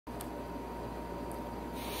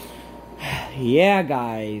Yeah,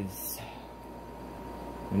 guys.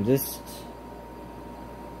 I'm just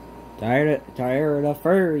tired of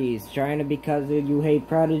furries trying to because you hate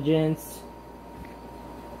protogens.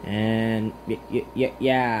 And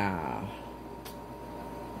yeah.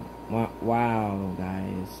 Wow,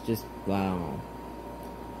 guys, just wow.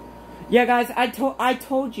 Yeah, guys, I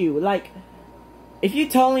told you, like, if you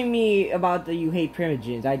telling me about the you hate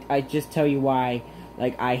primogens, I just tell you why,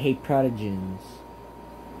 like, I hate protogens.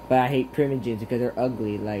 But I hate primogens because they're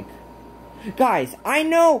ugly, like. Guys, I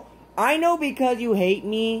know because you hate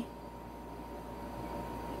me.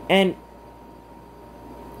 And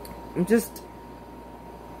I'm just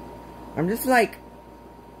like,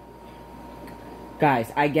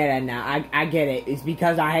 guys, I get it now. I get it. It's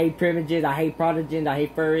because I hate primogens, I hate protogens, I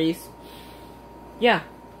hate furries. Yeah.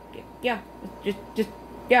 Just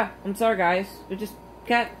yeah, I'm sorry, guys. But just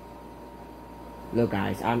cat. Look,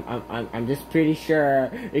 guys, I'm just pretty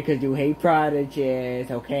sure because you hate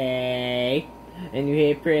protogens, okay? And you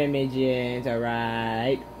hate primogens,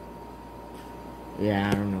 alright? Yeah,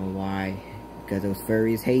 I don't know why. Because those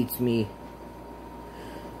furries hates me.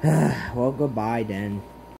 Well, goodbye then.